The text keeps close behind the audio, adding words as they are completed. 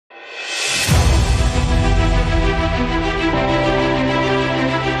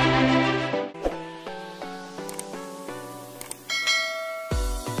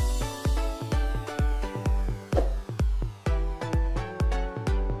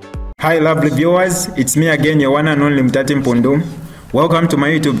Hi lovely viewers, it's me again, your one and only Mutati Mpundu. Welcome to my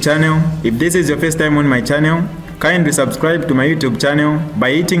YouTube channel. If this is your first time on my channel, kindly subscribe to my YouTube channel by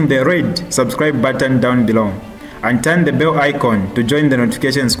hitting the red subscribe button down below and turn the bell icon to join the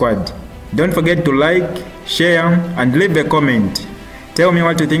notification squad. Don't forget to like, share and leave a comment. Tell me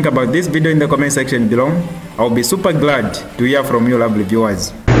what you think about this video in the comment section below. I'll be super glad to hear from you lovely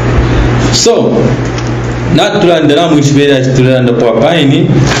viewers. So, natulanda mwishibera tulanda papaini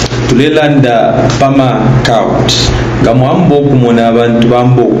tulelanda pama count gamwambo kumona abantu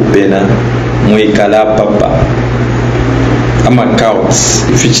bambo kupena mwekala papa ama counts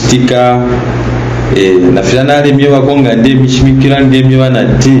ifichitika na finale myo bakonga ndemi shimikira ndemi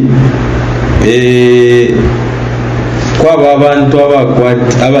banati kwa abantu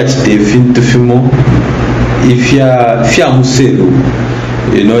abakwati abachitefintu fimo ifya muselu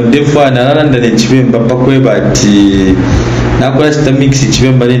defwa nalanda nechibemba pakweba ati nakola sita mix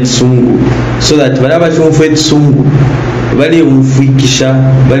chibemba n'etsungu so that bali abachumfu etsungu bali umfuikisha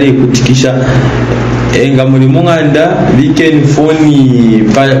bali kutikisha nga muri munganda weekend phone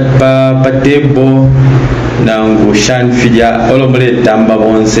pa table na ngushan fija olomole tamba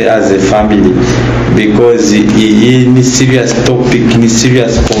bonse as a family because ni serious topic, ni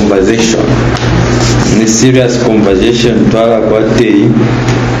serious conversation, ni serious conversation twala kwatei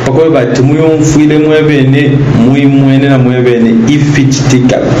pakwe bati muyumfuile mwebene muyimwene na mwebene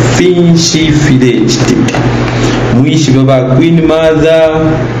ifichitika finshi file chitika muishi baba Queen Mother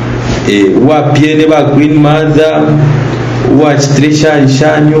wapiene ba Queen Mother wachitresha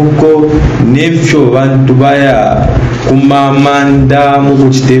nshanyuko nefyo bantu baya kumamanda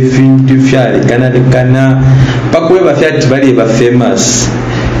mukuchitefintu fyale kana pakwe bafyati bali ba famous.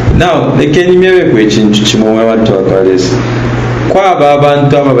 Now lekeni mewe kwechintu chimwe watu wakalesi kwa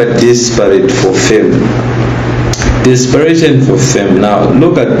abantu aba desperate for fame, desperation for fame. Now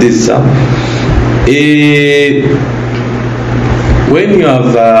look at this. When you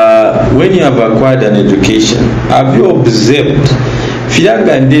have acquired an education, have you observed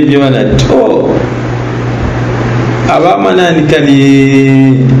filanga ndebye bana abamana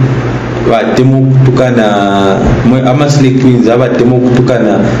nikani batemu kutukana amasle queens abatemu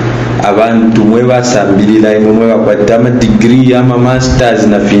kutukana abantu mwe basambirira mwe bakwata ama degree ama masters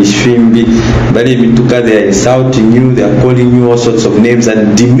na fimbi bali mituka, they are insulting you, they are calling you all sorts of names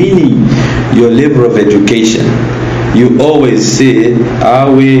and demeaning your level of education. You always say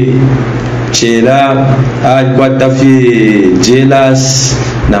awe Chellah kwatafi jealous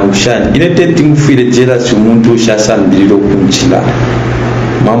na ushani ineteting feel jealous umuntu ushasambirira kunchila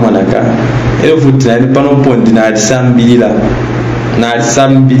mama naka efutina ni pano pondi na alisambirira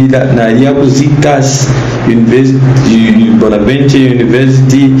na yakuzikas University Bonaventure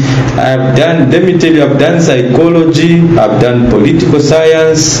University. I've done, let me tell you, I've done psychology, I've done political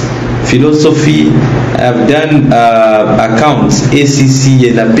science, philosophy, I've done accounts,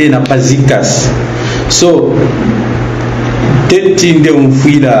 ACC na pena pazikas. So tetinde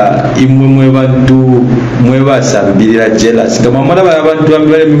umfila imwe bantu mweba sambirira jealous kama mwana abantu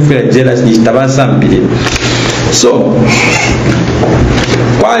ambale mfila jealous ni tabasambirira. So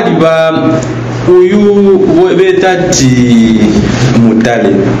kwali ba uyu betati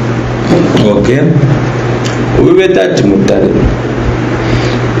Mutale, okay, uyu betati Mutale.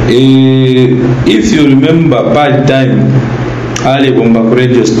 If you remember part time ale bomba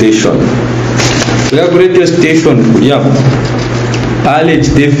radio station, radio station ya ale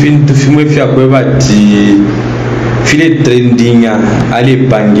defin to fimwe fya kweba ti file trending ale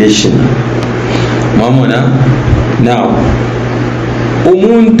pangation mamona. Now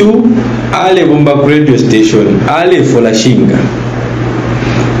umuntu ale bomba radio station ale fola shinga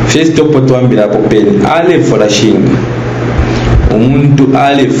first opo tuambira popeni ale fola shinga umuntu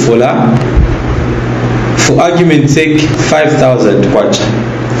ale fola for argument's sake 5,000 kwacha,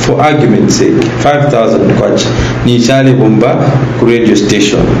 for argument's sake 5,000 kwacha ni chale bomba radio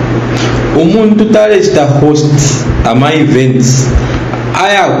station. Umuntu tale sta host ama events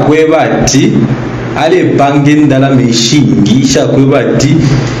aya kwebati ale bangindala meshingi sha kwebati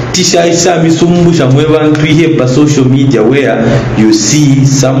tisha isa misumbusha mwebantu ihe pa social media where you see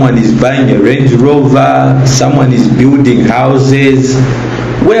someone is buying a Range Rover, someone is building houses.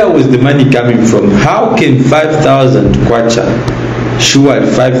 Where was the money coming from? How can 5,000 kwacha, sure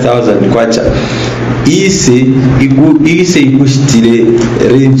 5,000 kwacha ise ikushitile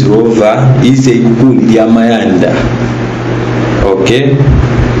Range Rover, ise ikuli ya mayanda? Okay,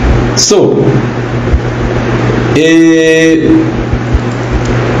 so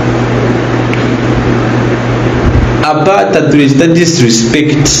abata tulista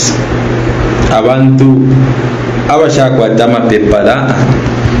disrespect abantu abashaka kwata amapepala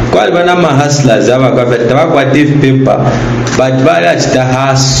kwali bana ma hustlers abakafata bakwate paper but bala chita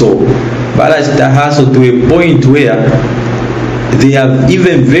hustle to a point where they are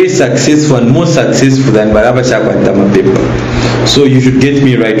even very successful and more successful than baraba chakwata ma paper. So you should get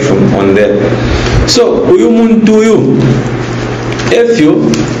me right from on there. So uyu muntu uyu if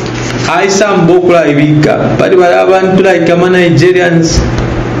you aisa mbokula ibika bali abantu like ama Nigerians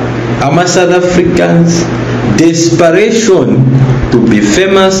ama South Africans, desperation to be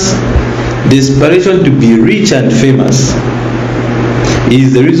famous, desperation to be rich and famous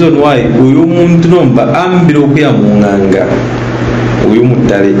is the reason why uyu muntu nomba ambire okuya munganga, uyu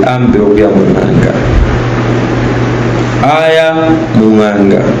Mutale ambire okuya munganga, aya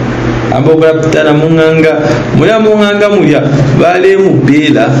munganga amba barapitana munganga mulya munganga mulya bale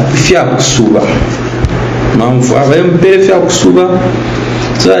mubela fya kusuba mamfu abaye mubele fya kusuba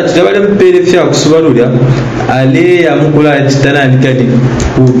so atabale mubele fya kusuba lulya ale yamukula kitana nikadi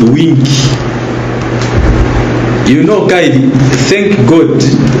udwink. You know, Kaidi, thank God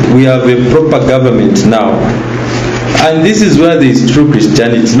we have a proper government now. And this is where there is true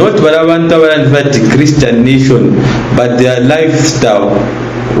Christianity. Not the Christian nation, but their lifestyle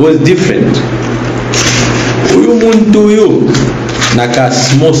was different. Uyu muntu uyu naka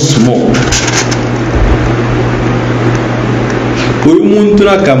small. Uyu muntu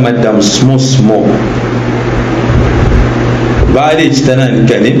naka madam small. Bale chitana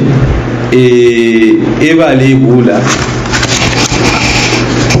nikane ebale gula.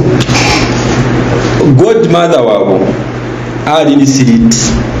 Godmother wabo ali ni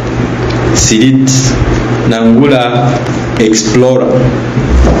Sirit Nangula Explorer,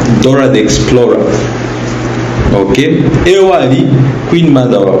 Dora the Explorer. Okay, ewali Queen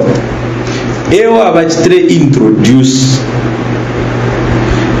Mother wabo ewa bachitre introduce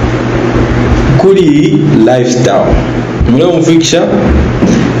kuri lifestyle mule mufisha.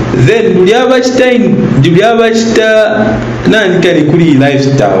 Then dulyabachita nani kali kuri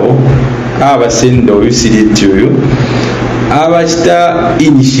lifestyle abasendo usiriti uyu abachita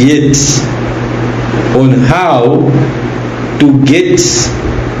initiate on how to get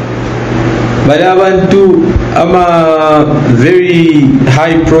bali abantu ama very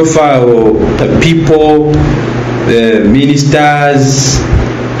high profile people, ministers,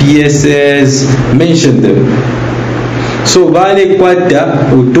 PSS, mention them. So bale kwata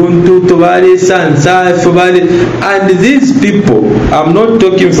utuntu to bale sansa bale, and these people, I'm not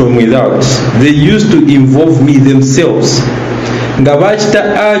talking from without, they used to involve me themselves.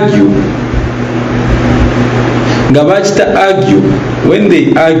 Ngabachita argue. When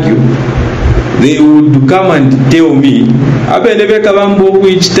they argue, they would come and tell me abenebeka bambo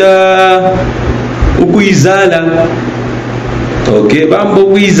kuichita ukuizala. Okay, bambo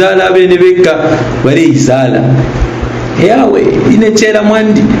kuizala abenebeka bale izala yawe ine Chellah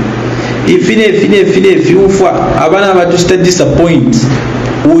mwandi ifine ufa abana batusta disappoint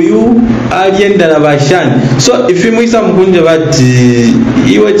uyu alienda na bashani. So ifimwisa mkunje bati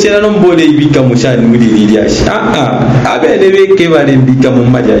iwe Chellah nombole ibika mushani muri liliashi abenebeke bale mbika mu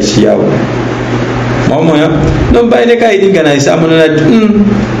majashi yawe mama ya nomba ine kaidinga na isamu na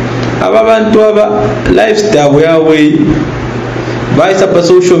aba bantu aba lifestyle yawe baisa pa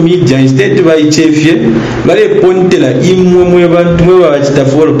social media instead baichefye bale pontela imwe mwe bantu mwe bachita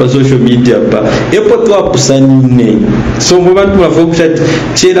follow pa social media pa epo twapusanine. So mwe bantu bafokusha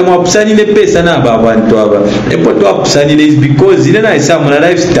Chellah mwapusanine pesa na aba bantu aba epo twapusanine is because ile na isamu na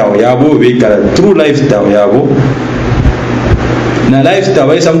lifestyle yabo bekala true lifestyle yabo na lifestyle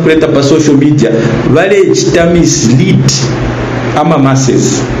baisa mkuleta pa social media bale chita mislead ama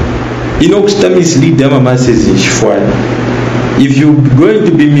masses inokuchita mislead ama masses ishifwani. If you're going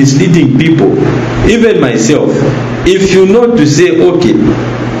to be misleading people, even myself, if you know to say, okay,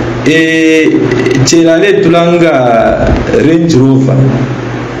 Chellah tulanga Range Rover,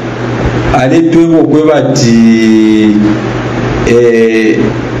 ale tuweko kwebati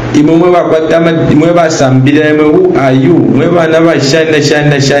imomweba kwatama mweba sambila who are you mweba naba shana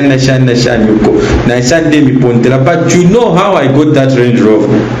yuko na shande mi pontela, but you know how I got that Range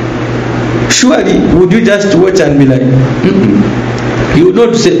Rover. Surely would you just watch and be like you would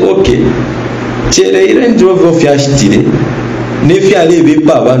not say okay Chellah Range Rover of yashtile nefi alebe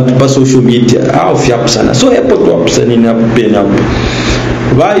pa abantu pa social media of yapsana. So epo to apsani na pena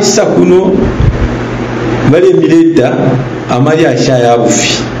ba isa kuno bale mileta amali ashaya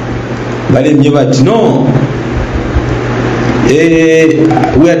ufi bale nyebati no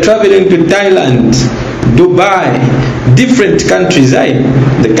we are traveling to Thailand, Dubai, different countries,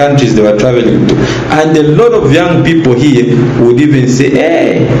 the countries they were traveling to. And a lot of young people here would even say,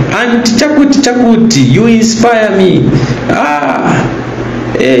 hey, Auntie Chakuti, you inspire me.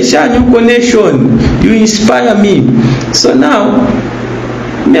 hey, Shanyu Connection, you inspire me. So now,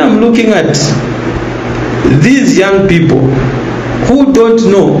 me, I'm looking at these young people who don't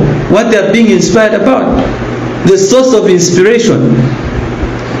know what they're being inspired about, the source of inspiration.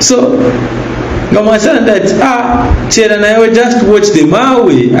 So, I said that, Chellah, and I will just watch them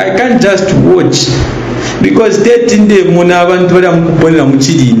away. I can't just watch. Because 13 days, muna abantu bali amukuponera mu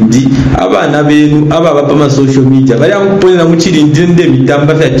kirindi abaana benu aba bapa social media bali amukuponera mu kirindi nde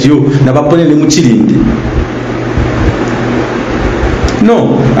mitamba fyatyo nabaponere mu kirindi.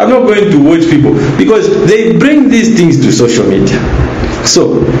 No, I'm not going to watch people because they bring these things to social media.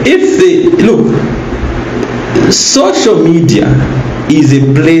 So if they look, social media is a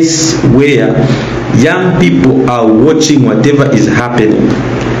place where young people are watching whatever is happening.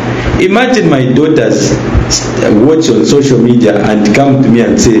 Imagine my daughters watch on social media and come to me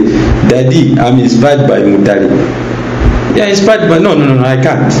and say, Daddy, I'm inspired by Mutale. Yeah, inspired by, no, I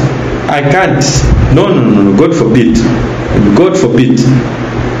can't. No, God forbid. God forbid.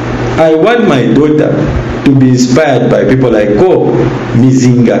 I want my daughter to be inspired by people like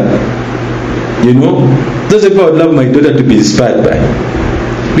Mizinga. You know, those people I would love my daughter to be inspired by.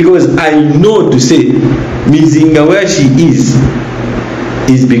 Because I know to say, Mizinga, where she is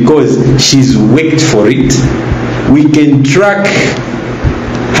because she's worked for it. We can track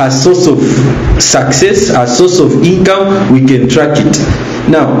her source of success, her source of income, we can track it.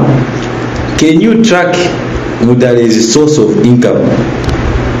 Now, can you track Mutale's source of income?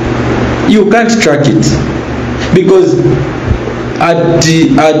 You can't track it. Because at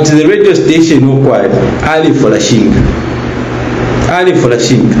the radio station, Ali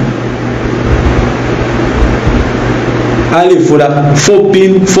for the 5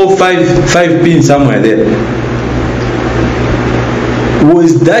 pin somewhere there.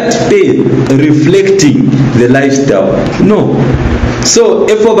 Was that pay reflecting the lifestyle? No. So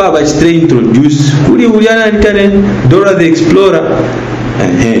if Baba is introduced, Dora the Explorer,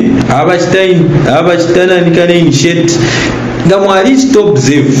 Abashtana Nikane Shet, Gamari stop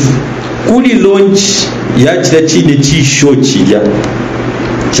Zev, Kuli launch Yachine Chi Shochi.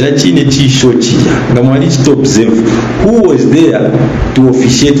 Stop Zev. Who was there to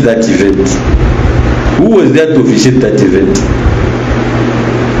officiate that event?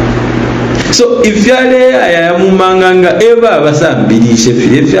 So if you are there, mumanganga eva basambilishe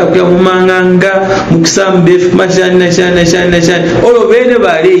if you are mumanganga muksambe mashana olo bene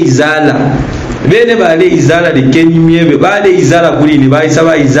bale izala de kenyimyebe bale izala kuli ni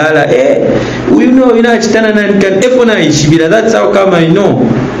baisaba izala you know chitana na kan efona ishibira. That's how come I know.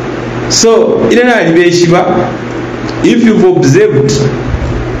 So ilena libeshiba, if you've observed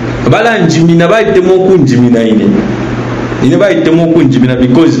bala njimina baitemo kunjimina ine baitemo kunjimina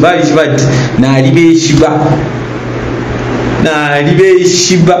because bali shibat na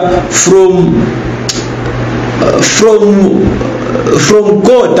libeshiba from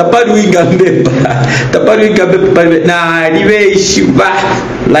God taparuinga mbepa na libeshiba.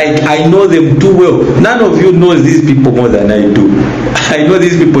 Like I know them too well. None of you knows these people more than I do. I know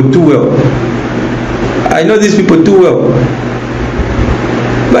these people too well.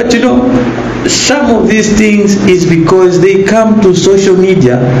 But you know, some of these things is because they come to social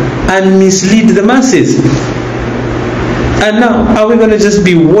media and mislead the masses. And now, are we going to just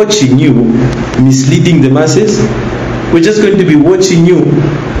be watching you misleading the masses? We're just going to be watching you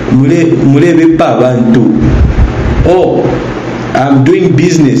murebe pabantu. Oh, I'm doing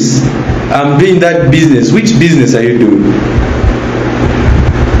business. I'm doing that business. Which business are you doing?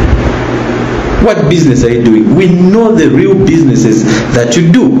 What business are you doing? We know the real businesses that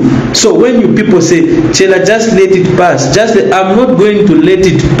you do. So when you people say, Chellah, just let it pass. I'm not going to let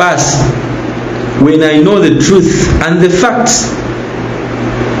it pass when I know the truth and the facts.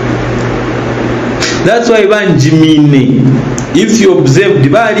 That's why Jimine, if you observe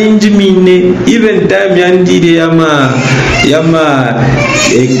Jimine, even time yandide yama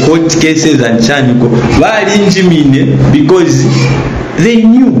court cases and chaniko, Jimine, because they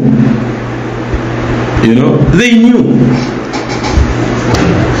knew. You know, they knew.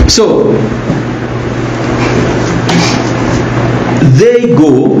 So they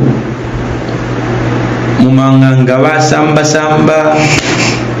go mumanganga basamba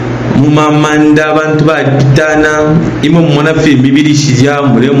mumamanda abantu baditana imo mona fe bibiri shija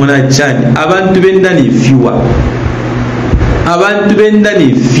mure mona chani abantu benda ni fiwa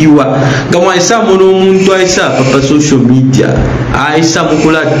kama isa mono muntu aisa papa social media aisa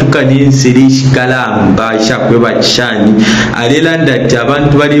mukula tukani enserishi kalamba isha kweba chani alelanda ati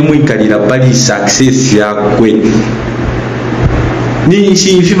abantu bali mwikalira bali success yakwe ni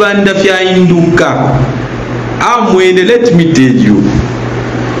shimfibanda fya induka amwene. Let me tell you,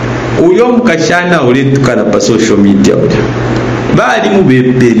 mukashana ule tukana pa social media ule bali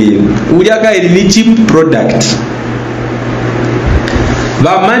mubeperi uli akairi ni cheap product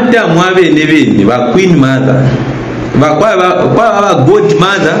ba madam abene bene ba queen mother ba god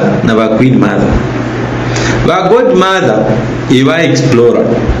mother na ba queen mother. Ba god mother eba explorer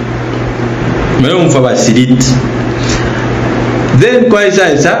mero mfa basiliti. Then kwa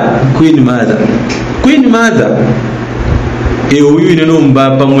isa queen mother uyu ino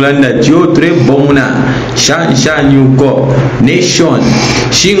mbapa mulanda tio tre bomuna shanyuko nation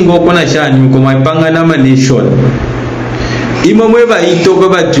shingo kona shanyuko mapanga nama nation imamwe bayitoko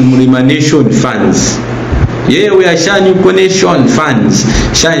bati mulima nation funds we are shanyuko nation funds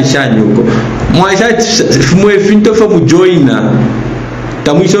shanyuko mwasha mwe finto fa mujoina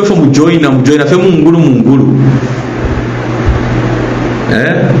tamwisho fa mujoina fe mungulu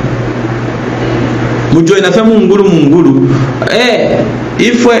mujoina fe mungulu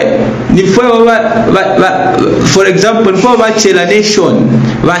ifwe nifwe for example for ba Chellah nation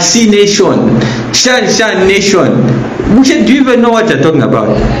ba C nation shan nation do you even know what you're talking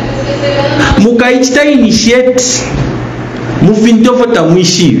about? Mukaita initiate mufinto fota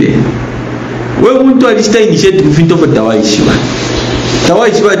mwishive we muntu alista initiate mufinto fota waishiva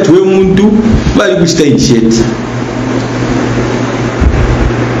tuwe muntu bali kusta initiate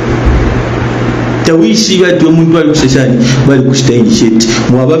tawishiva tuwe muntu bali kushashani bali kusta initiate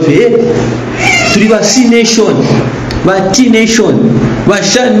mwabafe tuli ba C nation ba T nation ba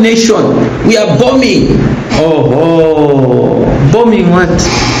Shan nation we are bombing. Bombing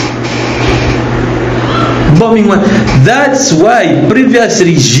what? That's why previous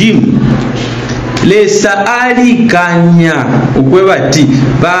regime lesa ali kanya ukwebati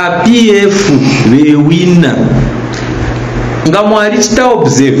ba PF we winner ngamwali chita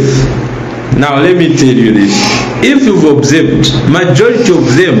observe. Now let me tell you this, if you've observed, majority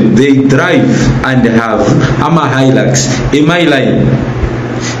of them they drive and have ama Hilux. Am I lying?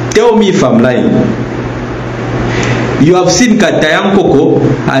 Tell me if I'm lying. You have seen Katayankoko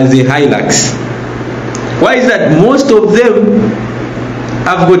as a Hilux. Why is that? Most of them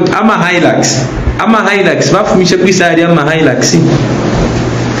have got ama Hilux. Bafumisha kwisa yali ama Hilux.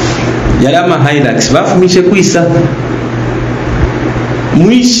 Yali ama Hilux. Bafumisha kwisa.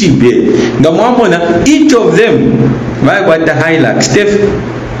 Mwishibe. Ngamwamona each of them bali kwa the Hilux. Steph.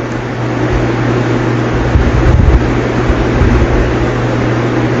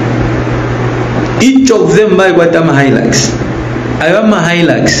 Each of them bali kwa the Hilux. Ayo ama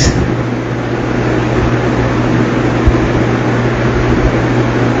Hilux.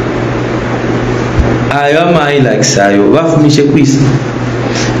 Ayo ama Hilux ayo bafumishe kwisa.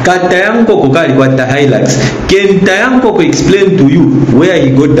 Katayankoko kali kwa ta Hilux. Kentayankoko explain to you where he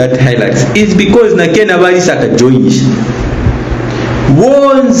got that Hilux. It's because na kena bali saka joinisha.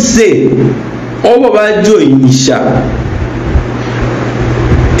 Wonse obo ba joinisha.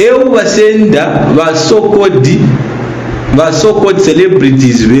 Basenda ba so-called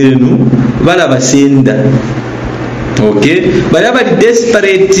celebrities benu bala basenda. Okay, baba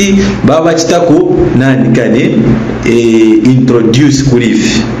desperate baba chitako nani kane introduce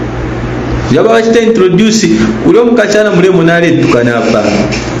kulifi baba chita introduce ulo mukachana mule munale tukanapa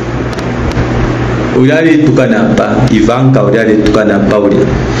ulale tukanapa Ivanka ulale tukanapa uli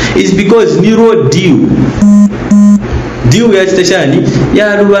is because ni road deal ya stashani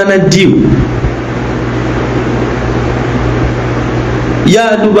ya lubana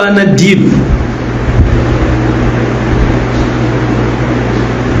deal.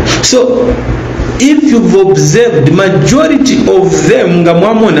 So if you've observed, majority of them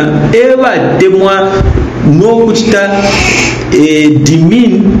ngamwamona eba temwa no kuchita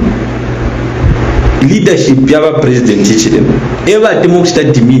demean leadership yaba president chile eba temwa kuchita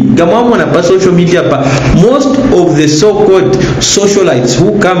demean ngamwamona pa social media pa most of the so-called socialites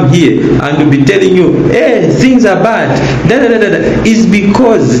who come here and will be telling you things are bad is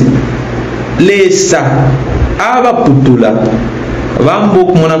because lesa aba putula vambo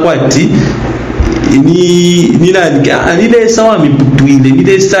kumona kwati ni nile sawa miputuile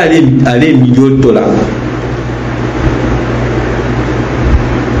nile sale ale $1,000,000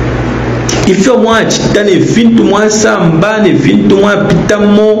 ifyo mwachi tane fintu mwa sambane fintu mwa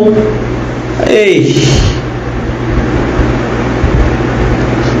pitamo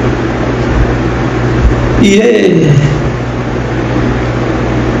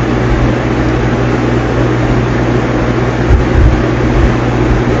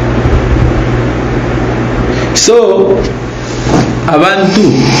So abantu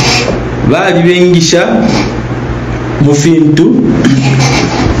bali bengisha mufintu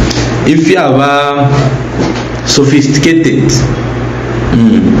if you are sophisticated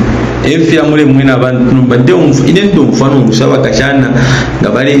enfira mule mwena abantu mbadde inendo mfano omusaba kashana nga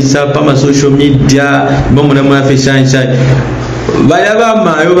balesa pa social media bamuna mwafe shanshan balaba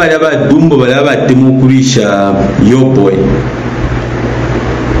mayo balaba dumbo balaba temukulisha yo boy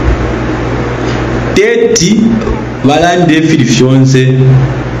teti balande filifyonse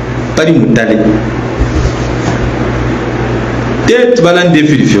pali mutale teti balande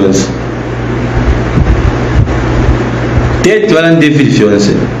filifyonse teti balande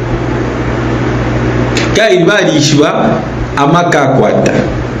filifyonse kai balishwa amaka kwata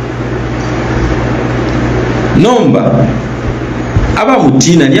nomba aba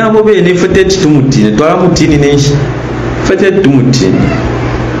mutina ni abo bene feteti tumutina twala mutini neshi feteti tumutina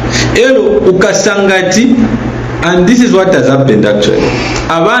elo ukasangati, and this is what has happened actually.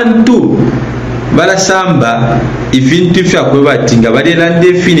 Abantu balasamba ifintu fyakwebatinga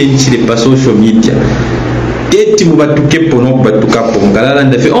balelande fine nchile pa social media. Teti mubatuke pono batukapo ngalala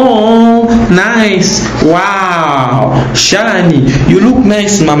ndafe oh nice wow shani you look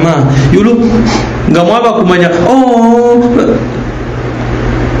nice mama you look ngamwaba kumanya oh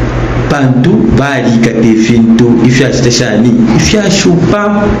bantu bali kate fintu ifya stashani ifya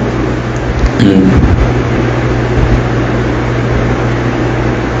shupa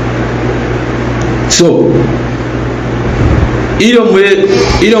so ilo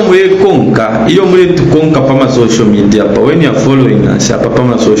mwe tukonka pa ma social media pa when you are following us pa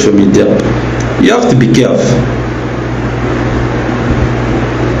ma social media you have to be careful.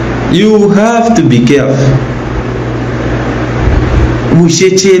 You have to be careful.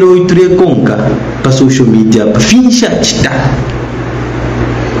 Mushechero iture konka pa social media pa finisha chita.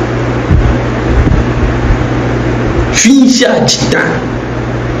 Finisha chita.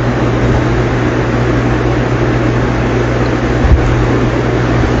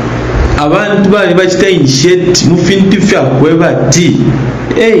 Abantu bali bachita initiate mufintu fya kweba ti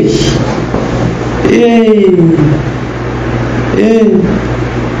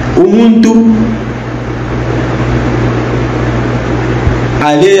umuntu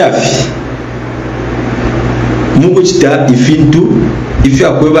aleyafi mungu chita ifintu ifya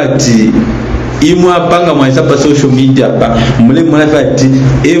kweba ti imwa panga mwanza pa social media pa mule mwana fati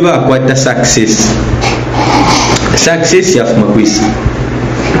eva kwata success ya fumakwisi.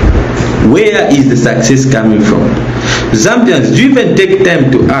 Where is the success coming from? Zambians, do you even take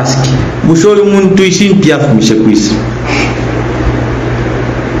time to ask mushori muntu ishin piafu mishekwisi?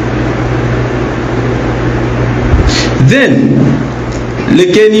 Then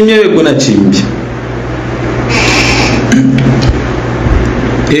lekeni myewe kuna chimbi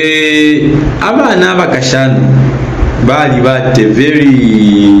abana abakashana bali bate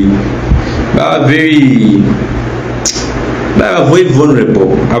very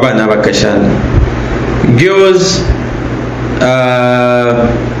vulnerable. Abana bakashana girls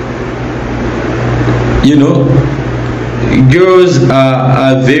girls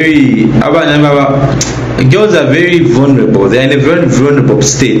are very girls are very vulnerable. They are in a very vulnerable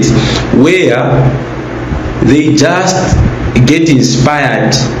state where they just get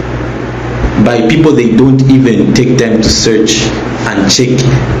inspired by people they don't even take time to search and check.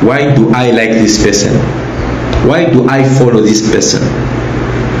 Why do I like this person? Why do I follow this person?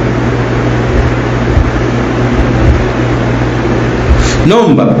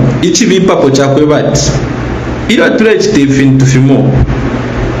 Nomba ichi vipapo chakwe bati ila tule chitefi ntufimo.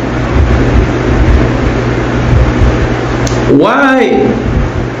 Why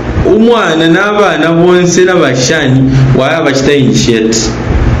umwana n'abana bonse n'abashani waya bachita initiate?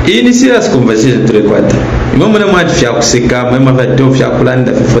 Iyi ni serious conversation tulekwata. Imamo na mwati fya kuseka mwema vato fya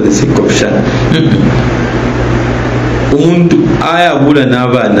kulanda for the sake of shana. Umuntu ayabula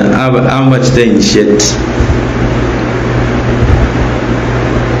n'abana abachita initiate.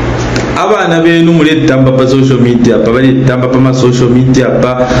 Abana benu muri tamba pa social media pa bali tamba pa ma social media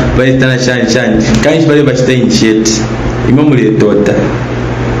pa bali tana shani kanji bali bachita initiate. Imamo muri tota.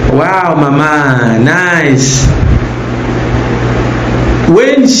 Wow mama, nice.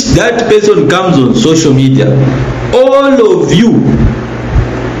 When that person comes on social media, all of you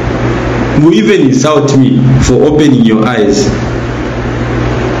will even insult me for opening your eyes.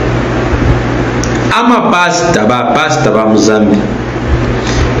 I'm a pastor ba Mozambique.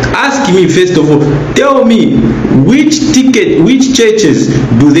 Ask me first of all, tell me which churches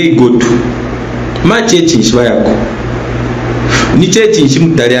do they go to? Ma church nshwa yako. Ni church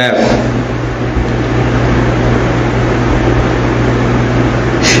nshimutali yako.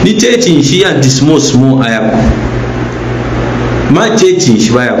 Ni church nshi anti small ayako. Ma church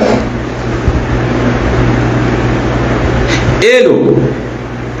nshwa yako. Elo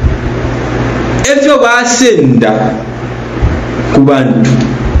efyo basenda kubantu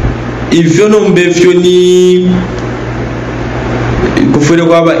if you no mbefyo ni kufere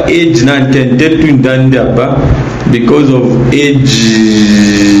kwaba age na tented to ndandaba because of age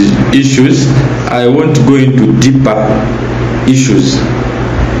issues. I won't go into deeper issues.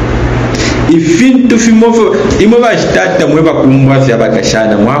 If into fimofo imova start mweba kumbwa vya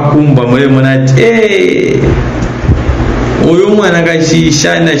bakashana mwakumba mwele monati oyo mwana kashi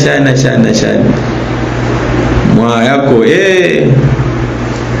shana mwa yako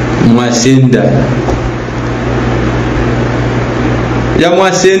mwasenda ya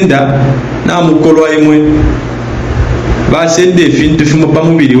mwasenda na mukolo imwe basende fintu fimo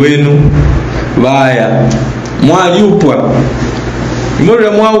pamubiri wenu baya mwaliupwa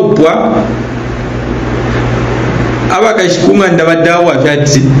imorera mwaupwa abakashikunga ndabadawa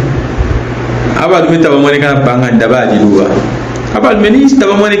vyati abalume tabamwonekana panga ndabaliruwa abalume nista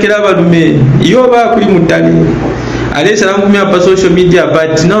bamwonekera abalume iyo bakuli mutali alesa namkumya pa social media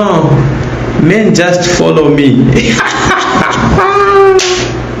but no, men just follow me.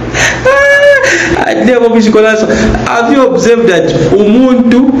 Have you observed that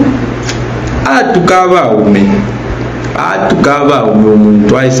umuntu atukaba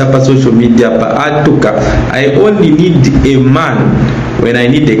umuntu aisapa social media pa atuka? I only need a man when I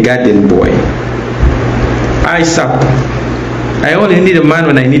need a garden boy. I only need a man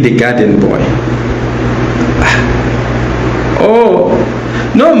when I need a garden boy. Oh,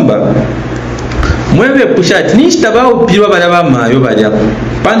 number mwebe pushat nishita bawupirwa baraba mayo barya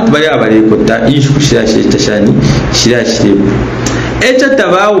pantu bari abarekota ishu kushirashita shani shirashire echa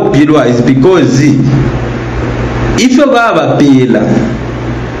tabawupirwa is because if baba pela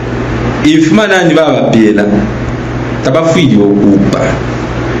if manani baba pela tabafiri okupa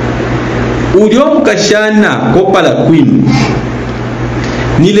ulio mukashana kopala queen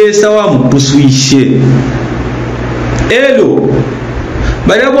nilesa wa mpuswishe elo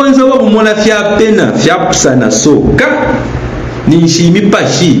baya bonzo wa mumona fya pena fya pusana soka nishimi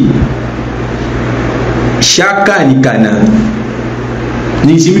pashi shaka nikana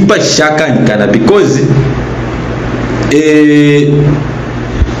nishimi pashi shaka nikana because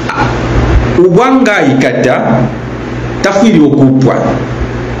ubanga ikata tafiri okupwa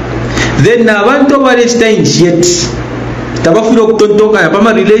then abantu abalesta initiate tabafiro kutontoka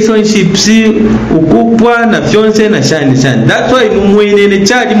pama relationships ukupwa na fiance na shani. That's why numwenene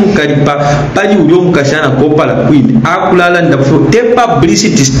chali mukalipa pali ulio mukashana kopa la queen akulala ndafuro te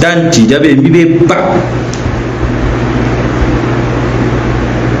publicity stunt jabe mibepa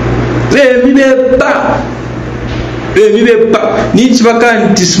nichi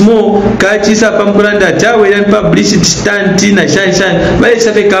vakanti small kachisa pamkulanda tawe yan publicity stunt na shani bale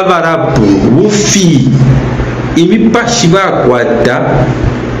safe cover up ufi imipashi bakwata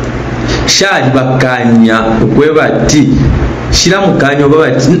shali bakanya okwebati shira mukanya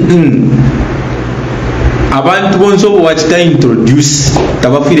obabati abantu bonso bwachita introduce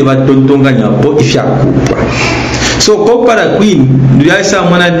tabafire batontonganya bo ifyakupwa so kopara queen ndiyasa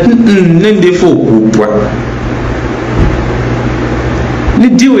mwana nende fo kupwa ni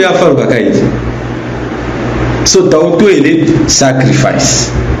diwo ya faruka kaiti so tautwele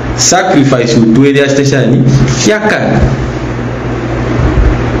sacrifice utwele astashani fyaka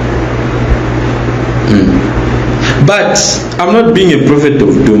but I'm not being a prophet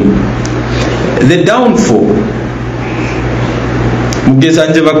of doom. The downfall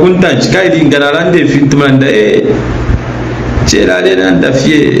mugezanje bakuntanchi kaidi ngararande fintumanda Chellah nanda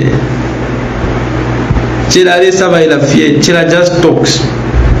fie Chellah sabaila fie Chellah just talks.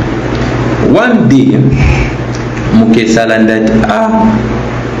 One day mukesalanda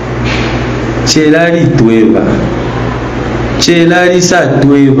Chellah tweva Chellah sa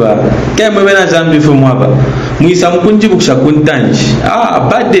tweva kama bena zambi fumwaba mwisa mkunji bukusha kuntanchi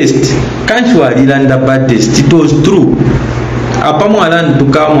baddest kanchi walilanda baddest. It was true apa mwalan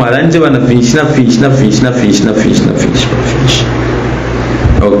tukamwala nje bana finish.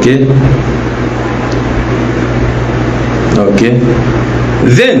 Okay,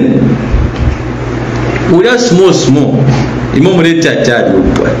 then uya small imo muleta tatu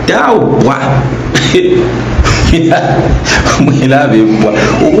upwa tawa mwilabe upwa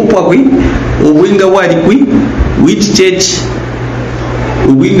ukupwa kwi ubwinga wali kwi which church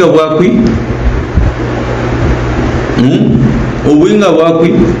ubwinga bwakwi ubwinga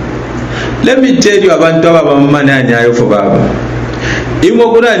bwakwi. Let me tell you abantu abamanani ayo fo baba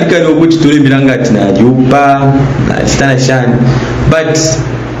imo kurandika nokuti tule milangati na yupa na stana shani but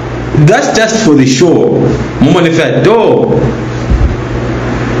that's just for the show. Mama nefa do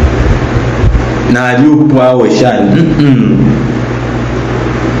na yupa we shani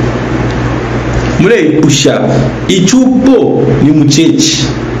mule pusha ichupo ni mchechi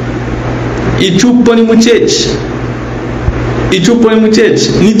ichupo mu church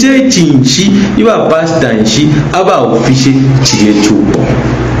ni chinchi iba pastor nchi aba official chiye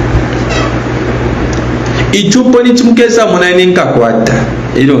ichupo ni chimukesa mona nenka kwata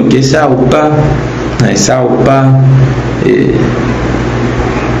ilo nkesa upa na isa upa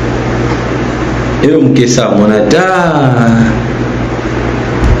ilo mkesa mona da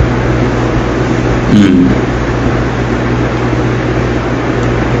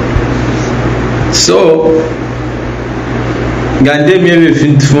so gande miye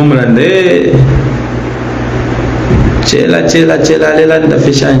fintu fumulande Chellah lela nda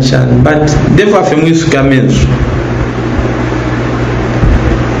fishanshan but defa femwisu kamenzu.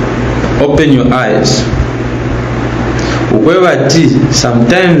 Open your eyes. Ukwewa ti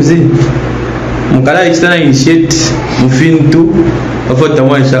sometimes mukala ikitana initiate mufintu ofota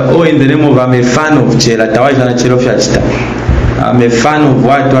mwaisha oh in the name of I'm a fan of Chellah tawaisha na Chellah fyachita I'm a fan of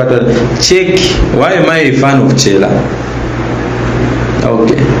what check why am I a fan of Chellah.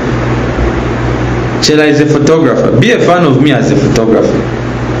 Okay, Chellah is a photographer. Be a fan of me as a photographer,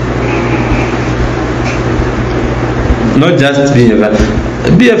 not just be a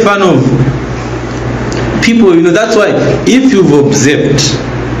fan. Be a fan of people, you know. That's why if you've observed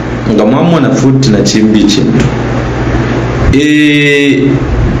ngamamo na foot na chimbi chintu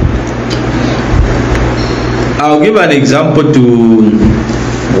I'll give an example to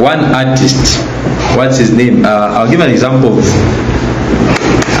one artist. What's his name? I'll give an example of,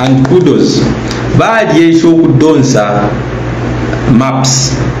 and kudos baadhi yesho kudonsa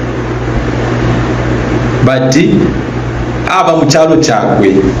maps but aba muchalo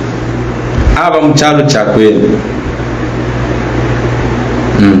chakwe aba muchalo chakwe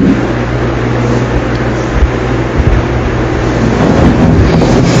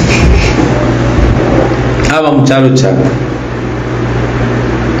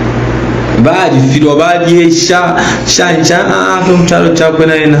baadhi filo baadhi yesha shanja aba muchalo chakwe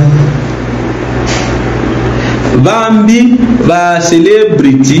naina bambi ba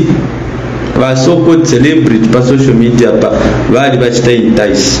celebrity ba so-called celebrity pa social media pa bali bachita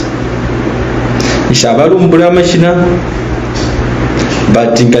entice ishabarumbura mashina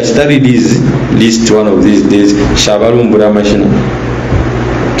but ngachita release list one of these days shabarumbura mashina.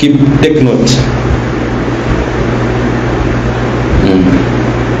 Take note.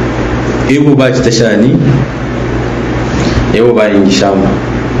 Ebo bachita shani ebo ba ingishama.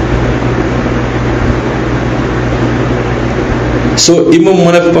 So imo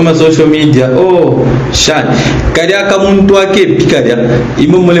mwana kwa social media oh shan kali aka muntu wake pikalia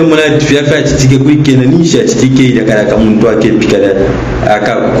imo mole mwana tuyafa atitike kuikena nisha atitike ile kali aka muntu wake pikalia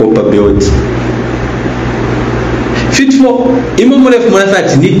aka kopa build fit for imo mole mwana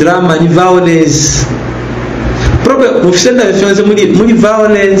fati ni drama ni violence problem ufisenda influence muni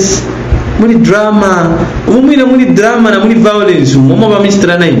violence muni drama umumina muni drama na muni violence umomo ba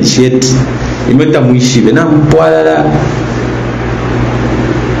mistrana initiate imeta muishibe na mpwalala.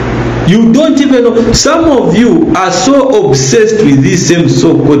 You don't even know. Some of you are so obsessed with these same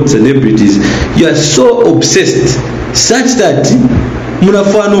so-called celebrities. You are so obsessed such that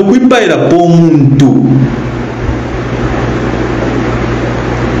munafano kuipaira po muntu.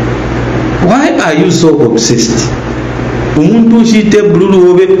 Why are you so obsessed? Umuntu shite blue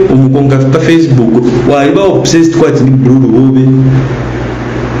hobe umukonga pa Facebook. Why are you obsessed kwa tini blue hobe?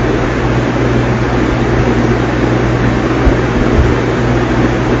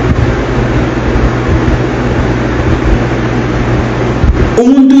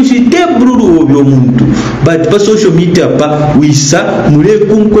 Umuntu shite bruru obyo muntu but pa social media pa wisa mule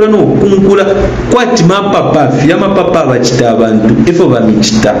kunkula no kunkula kwati mapapa fya mapapa bachita abantu efo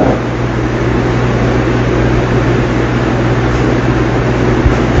bamichita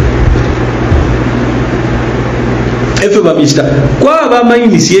efo bamichita kwa ba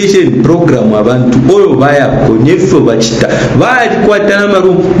initiation program abantu oyo baya konyefo bachita bali kwatana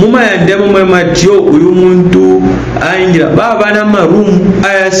marumu muma yandemo mwe matyo uyu muntu aingira baba na marumu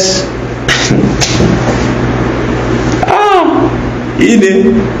ayas ine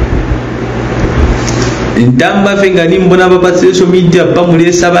ndamba fenga nimbona baba social media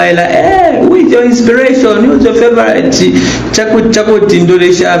pamulesa baila who is your inspiration, who is your favorite chako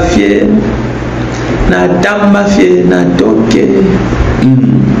tindole shafye na tamba fye na toke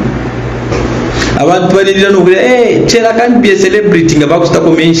abantu balira no Chellah can't be a celebrity ngabakusta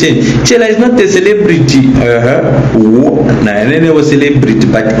mention Chellah is not a celebrity na nene was celebrity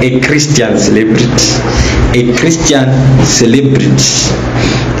but a Christian celebrity,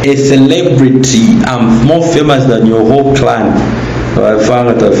 a celebrity. I'm more famous than your whole clan.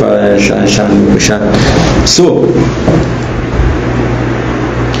 So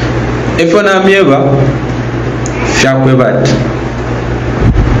efona mieba fyakwe bat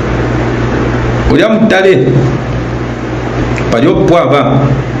ulya mutale palyo pwaba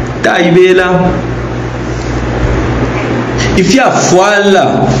taibela ifya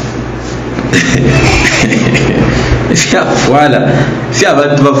fwala ifya fwala fya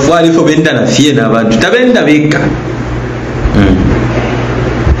abantu bafwala ifo benda na fye na abantu tabenda beka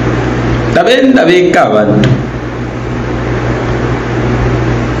tabenda beka abantu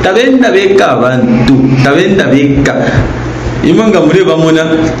tabenda beka abantu tabenda beka imanga mureba muna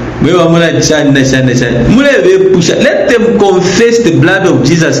chanda murebe pusha. Let them confess the blood of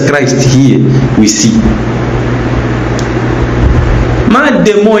Jesus Christ here. We see ma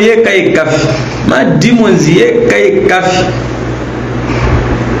demo yeka ekafi ma demons yeka ekafi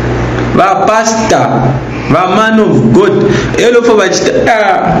ba pastor ba man of God elo for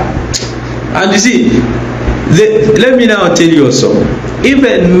and you see let me now tell you also,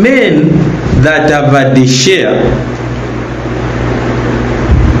 even men that have had the share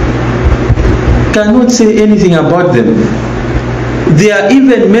cannot say anything about them. There are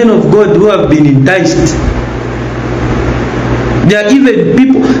even men of God who have been enticed. There are even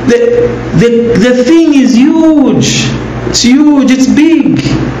people. The thing is huge. It's huge. It's big.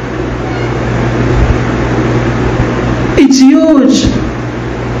 It's huge.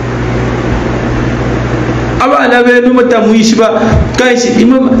 Abana benu mutamuishiba kaishi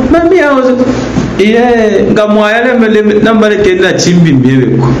mami yawo ngamwaya nambale kenda chimbi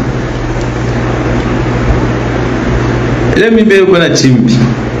mbiyeko. Let me be going to chimbi.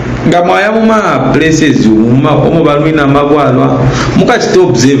 Ngamwaya muma places muma omo balwina mabwalwa mukati to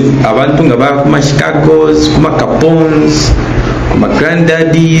observe abantu nga ba kuma Chicagos kuma Capons kuma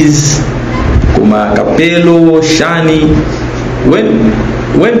Granddaddies kuma Capello Shani.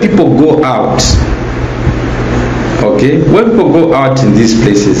 When people go out, okay, when people go out in these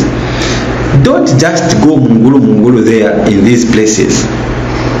places, don't just go mungulu there in these places.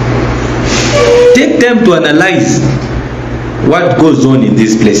 Take time to analyze what goes on in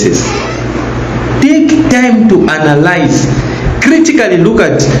these places. Take time to analyze, critically look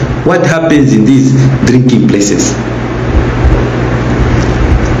at what happens in these drinking places.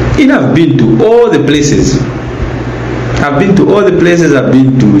 I've been to all the places. I've been to all the places. I've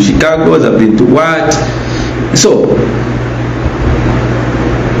been to Chicago. I've been to what? So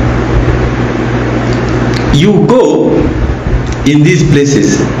you go in these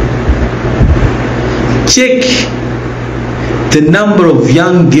places, check the number of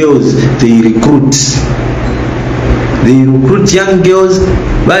young girls they recruit. They recruit young girls.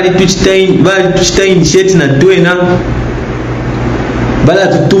 Bali tuchtain sheti na tuena. Bala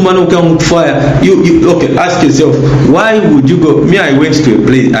tutuma no come fire. You okay? Ask yourself, why would you go? Me, I went to a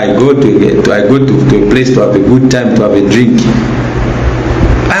place. I go to a place to have a good time, to have a drink.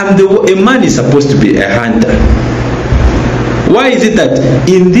 A man is supposed to be a hunter. Why is it that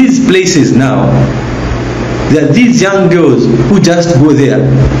in these places now, there are these young girls who just go there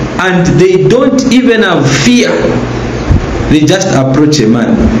and they don't even have fear? They just approach a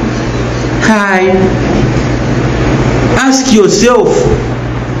man. Hi. Ask yourself,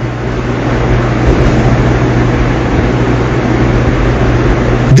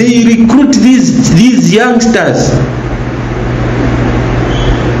 they recruit these youngsters.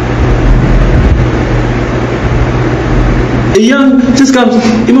 A young just comes,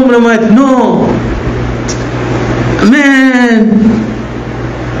 Imam Muhammad, no, man.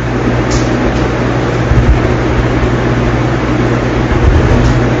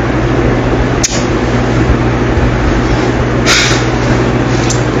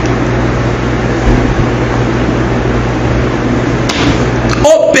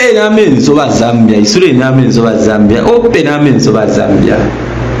 Open amen so Zambia. Isure amen so Zambia. Open amen so Zambia.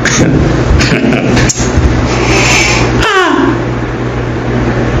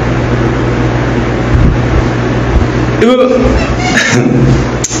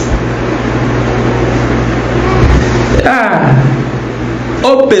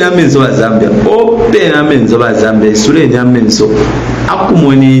 Open amen so Zambia. Open amen so Zambia. Isure amen so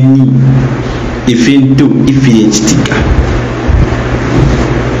akumweneni ifintu ifiyechitika.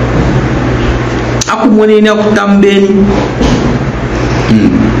 Akumweneni akutambeni.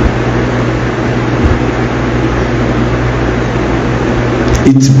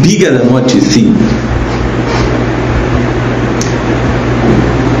 It's bigger than what you think.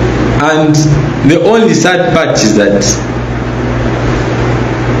 And the only sad part is that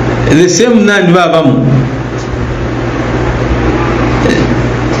the same Nandi Babamu,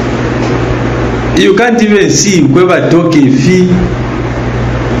 you can't even see whoever talk a fee.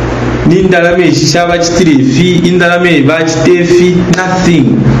 Nindalame Shishaba Chitri fee, Indalame Bachite fee,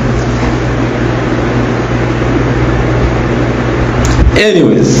 nothing.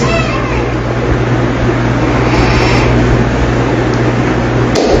 Anyways,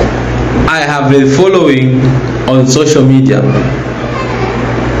 I have a following on social media.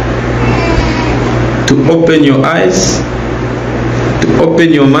 To open your eyes, to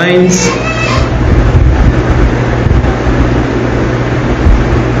open your minds,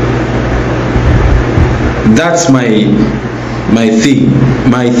 that's my thing.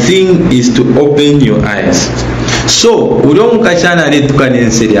 My thing is to open your eyes. So udomukachana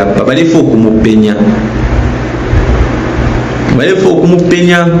letukanenseri apa balifo kumupenya, balifo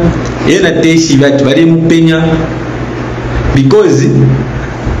kumupenya yena teshi bati bali mupenya, because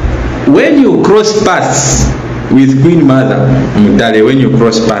when you cross paths with Queen Mother Mutale, when you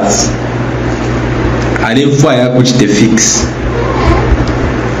cross paths alifo ayakuchite fix.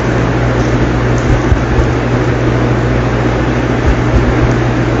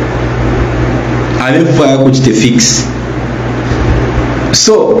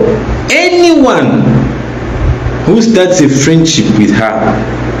 So anyone who starts a friendship with her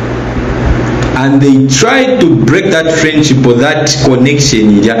and they try to break that friendship or that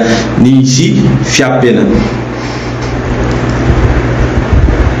connection, nichi fiapena.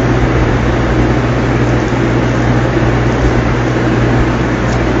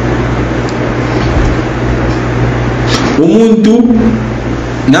 Umuntu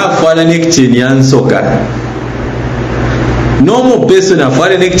nafala nekicheni yansoka, normal person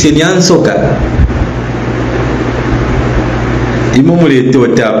nafala nekicheni yansoka, imumulete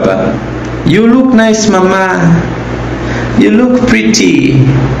otapa, you look nice mama, you look pretty,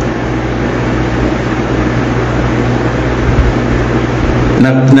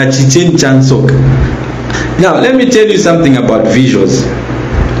 na chicheni chansoka. Now let me tell you something about visuals.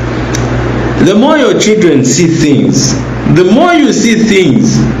 The more your children see things, the more you see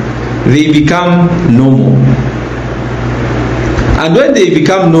things, they become normal. And when they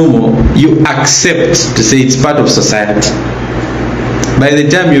become normal, you accept to say it's part of society. By the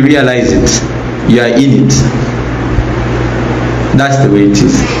time you realize it, you are in it. That's the way it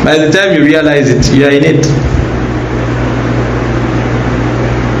is. By the time you realize it, you are in it.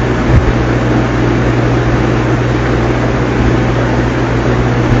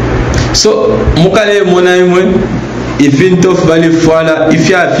 So, mukale monaimwe, ifinto fali fwala,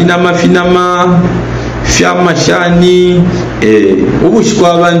 ifya finama, fya mashani,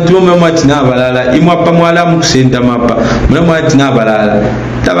 ubushikwa abantu mwati nabalala, imwapa mwala mukusenda mapa, mwati nabalala,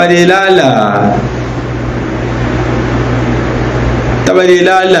 tabalelala,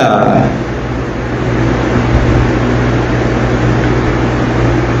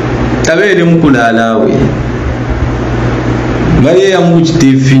 tabele mukulala we. Baye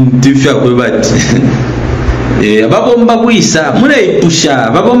yamuchite fintu fya kwebati babomba kuisa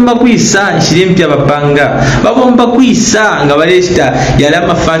mulaipusha, babomba kuisa shirimpya bapanga, babomba kuisa nga balesta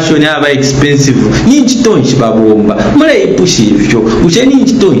yalama fashion aba expensive nyingi tonshi babomba mulaipusha ivyo uche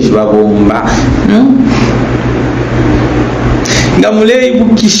nyingi tonshi babomba nga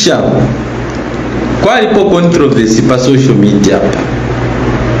mulaibukisha kwalipo controversy pa social media pa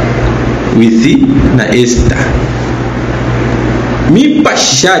with na Esther. Mi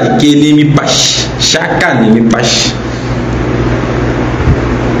pashari kele mi pash shaka ni mi pash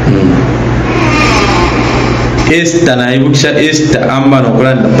Esta na ibukisha Esta amba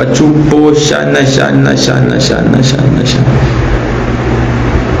nokulanda pachupo shana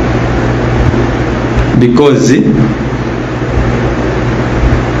because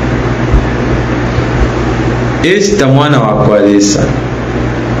Esta mwana wa Kwalesa,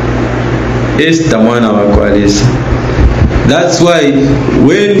 Esta mwana wa Kwalesa. That's why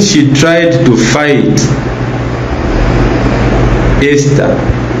when she tried to fight Esther,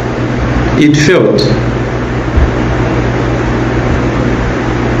 it failed.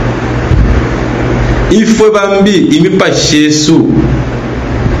 If we bambi imipashesu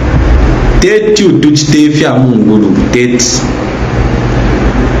tetu tuchitefya mungulu teti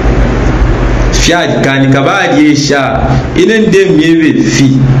fyadi kani kabadi esha inende miebe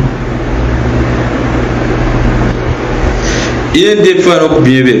fi I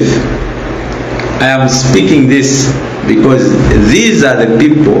am speaking this because these are the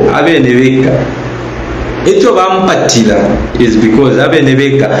people abenebeka echo bampatira is because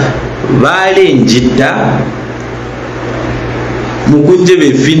abenebeka balenjita mukunje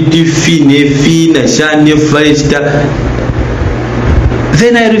befinti fine fina shane farista,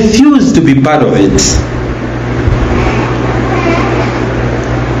 then I refuse to be part of it.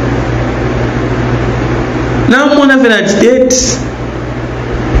 Now I'm gonna have a date.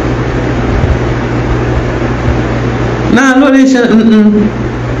 Now,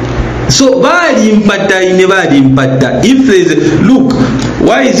 So bali impata ine bali impata. If there's look,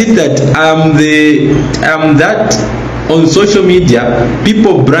 why is it that I'm that on social media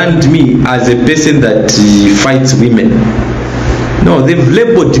people brand me as a person that fights women? No, they've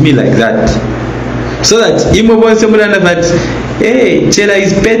labeled me like that. So that even when somebody that, hey, Chellah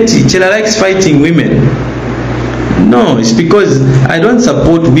is petty, Chellah likes fighting women. No, it's because I don't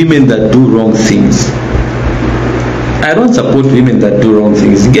support women that do wrong things. I don't support women that do wrong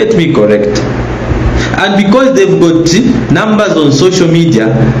things. Get me correct. And because they've got numbers on social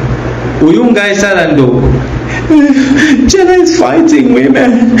media, Uyunga Sarando, Chellah is fighting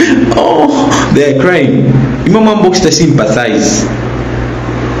women. Oh, they're crying. Imam Box to sympathize.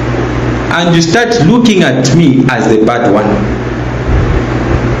 And you start looking at me as the bad one.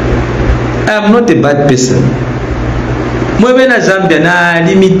 I am not a bad person. Mwebena Zambia na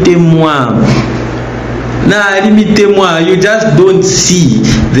limite moi. You just don't see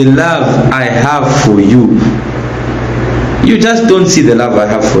the love I have for you. You just don't see the love I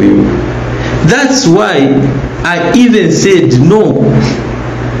have for you. That's why I even said no.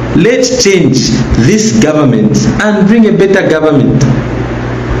 Let's change this government and bring a better government.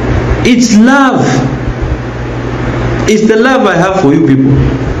 It's love. It's the love I have for you people.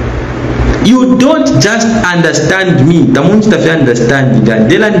 You don't just understand me. The moment you understand,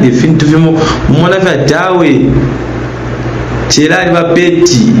 Dela ni definito fimo mwana fa dawe. Chellah li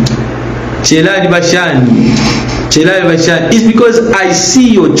bapeti. Chellah li bashani. Chellah li bashani. It's because I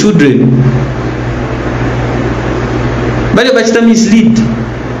see your children. But you bachita mislead.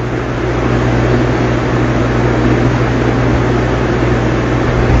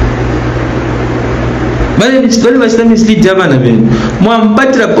 Bale bachita mislead abana benu.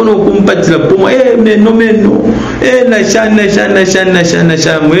 Mwampatira kono kumpatira pomo meno na shana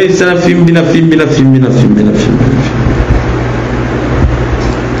mwe sana fimbi na fimbi.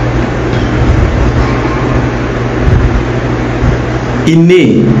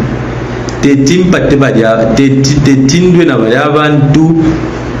 Ine tetimpate badia tetindwe na baya bantu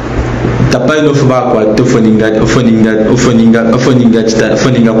tapai no fuba kwa tofoninga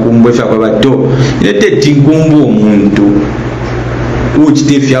kumbwe fa kwa bato ine tetinkumbu omuntu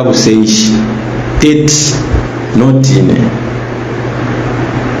uchitefya buseishi teti not ine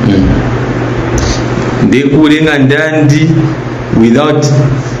ndekurenga ndandi without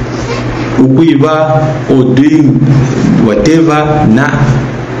ukuiba or doing whatever. Nah,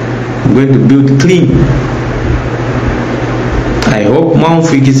 I'm going to build clean. I hope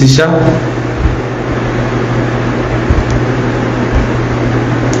mwamufikisisha.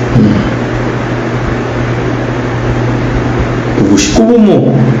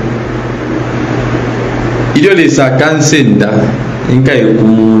 Ubushikubumo ilyo lesa kansenda inka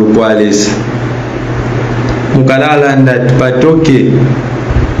yokumulwalesa mukalala nda tupatoke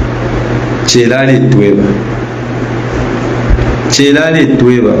Chellah letweba.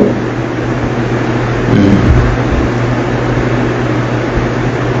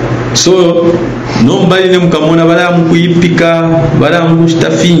 So nombali ne mukamona bala mukuyipika bala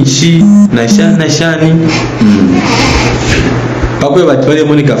mustafinshi na shani pakwe batwale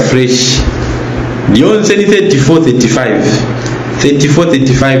monika fresh Lyonse ni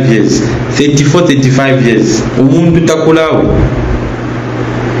 34-35 years umuntu takulawe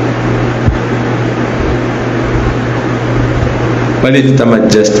bale tutama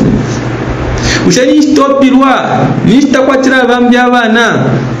adjustment ushani stopirwa nista kwatira bambya bana.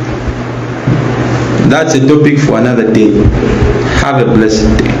 That's a topic for another day. Have a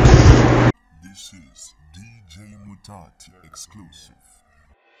blessed day. This is DJ Mutati exclusive.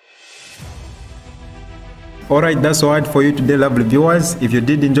 Alright, that's all for you today, lovely viewers. If you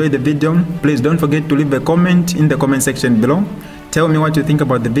did enjoy the video, please don't forget to leave a comment in the comment section below. Tell me what you think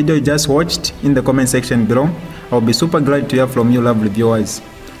about the video you just watched in the comment section below. I'll be super glad to hear from you, lovely viewers.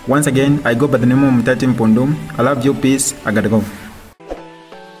 Once again, I go by the name of Mutati Mpundu. I love you, peace, I gotta go.